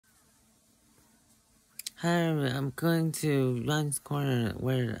Hi, I'm going to Ron's Corner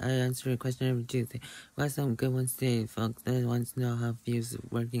where I answer a question every Tuesday. Got some good ones today, folks. That wants to know how it feels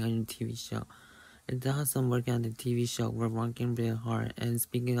working on your TV show. It's awesome working on the TV show. We're working really hard. And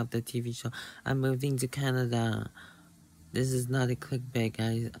speaking of the TV show, I'm moving to Canada. This is not a clickbait,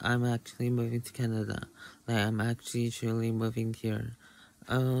 guys. I'm actually moving to Canada. Like, I'm actually truly moving here.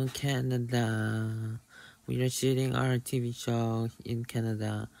 Oh, Canada. We are shooting our TV show in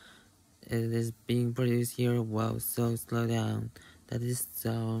Canada. It is being produced here. Whoa, so slow down. That is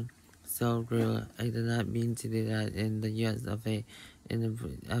so rude. I did not mean to do that in the US of A. In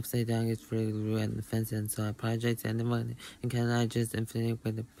the upside down, it's really rude and offensive. And so I apologize to anyone in Canada. I just infinite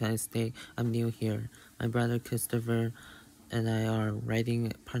with the Penn State. I'm new here. My brother Christopher and I are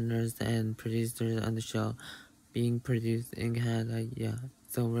writing partners and producers on the show, being produced in Canada. Yeah.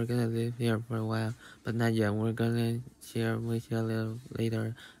 So we're gonna live here for a while, but not yet. We're gonna share with you a little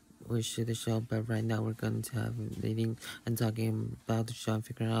later. We shoot the show, but right now we're going to have a meeting and talking about the show and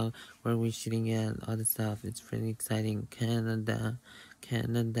figuring out where we're shooting it and all the stuff. It's really exciting. Canada,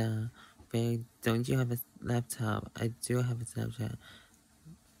 Canada. Babe, don't you have a laptop? I do have a Snapchat.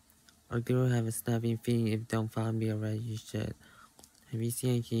 Or do have a snapping feed. If you don't follow me already, you should. Have you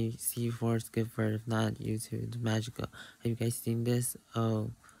seen a seahorse give birth? If not, YouTube. It's magical. Have you guys seen this? Oh,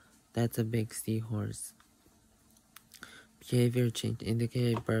 that's a big seahorse. Behavior change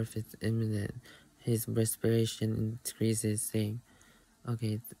indicated birth is imminent. His respiration increases, saying,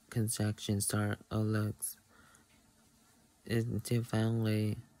 okay, contraction start. Oh, looks. Into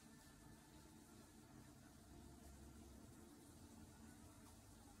family.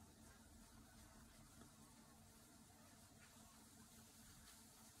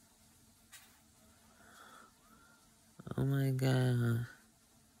 Oh my god.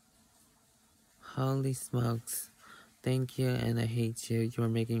 Holy smokes. Thank you, and I hate you. You're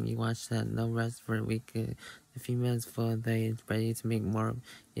making me watch that. No rest for a week. The female's full day, ready to make more.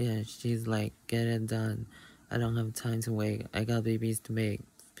 Yeah, she's like, get it done. I don't have time to wait. I got babies to make.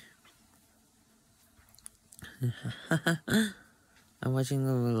 I'm watching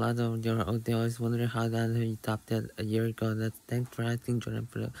a lot of your old videos, wondering how that you adopted a year ago. Thanks for asking, Jordan.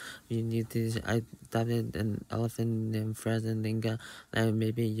 For you need to. I adopted an elephant named Linga, like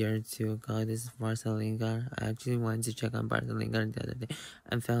maybe a year or two ago. This is Linga. I actually wanted to check on Linga the other day.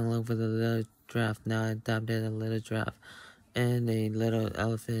 I fell in love with a little giraffe. Now I adopted a little giraffe and a little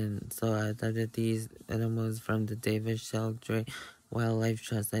elephant. So I adopted these animals from the David Sheldrake Wildlife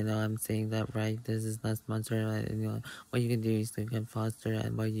Trust. I know I'm saying that right. This is not sponsored. What you can do is you can foster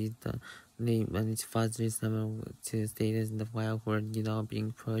and what you don't need money to foster someone to stay in the wild world,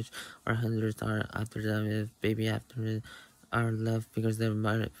 being pushed or hunters are after them if baby after are left because their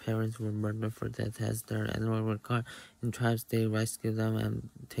parents were murdered for their test. Their animal were caught in traps. They rescue them and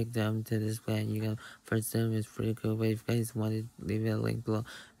take them to this land. You can first them is pretty cool. But if you guys want to leave a link below,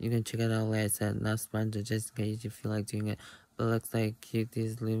 you can check it out. Like I said, not sponsored, just in case you feel like doing it. But it looks like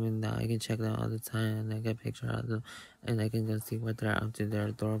cuties living now. I can check them all the time and I get a picture of them and I can go see what they're up to. Their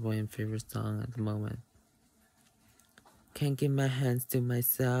adorable and favorite song at the moment. Can't get my hands to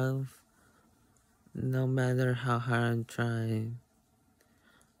myself. No matter how hard I'm trying.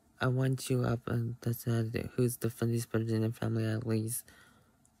 I want you up on the side. Who's the funniest person in the family at least?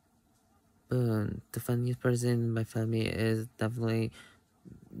 Boom. The funniest person in my family is definitely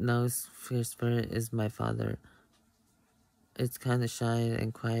Nose Spirit is my father. It's kind of shy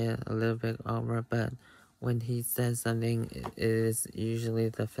and quiet, a little bit awkward, but when he says something, it is usually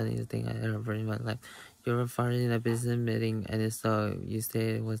the funniest thing I ever heard in my life. You ever farted in a business meeting, and if so, you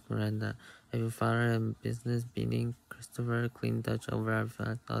say it was Miranda. Have you farted in business meeting? Christopher clean touch over our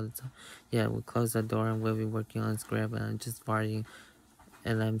flat all the time. Yeah, we close the door and we'll be working on script, and I'm just farting,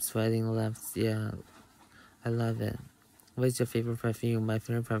 and I'm sweating left. Yeah, I love it. What's your favorite perfume? My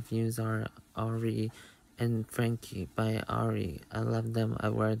favorite perfumes are Ari and Frankie by Ari. I love them. I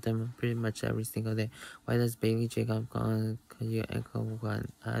wear them pretty much every single day. Why does Bailey Jacob call you echo one?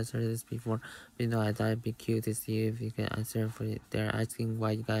 I answered this before, but I thought it'd be cute to see if you can answer for it. They're asking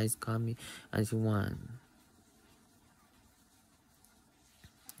why you guys call me as one.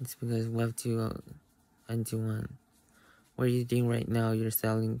 It's because we have to anti one. What are you doing right now? You're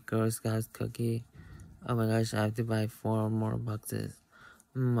selling Girl Scouts cookie. Oh my gosh, I have to buy 4 more boxes.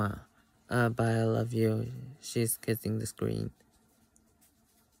 Bye, I love you. She's kissing the screen.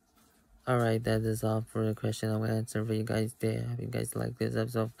 Alright, that is all for the question I'm gonna answer for you guys today. I hope you guys like this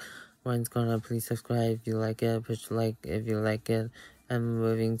episode. One's gonna please subscribe if you like it, push like if you like it. I'm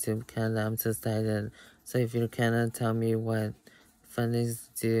moving to Canada, I'm so excited. So if you're Canada, tell me what fun is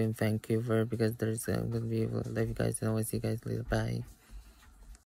to do in Vancouver because there's gonna be, love you guys and I will see you guys later. Bye.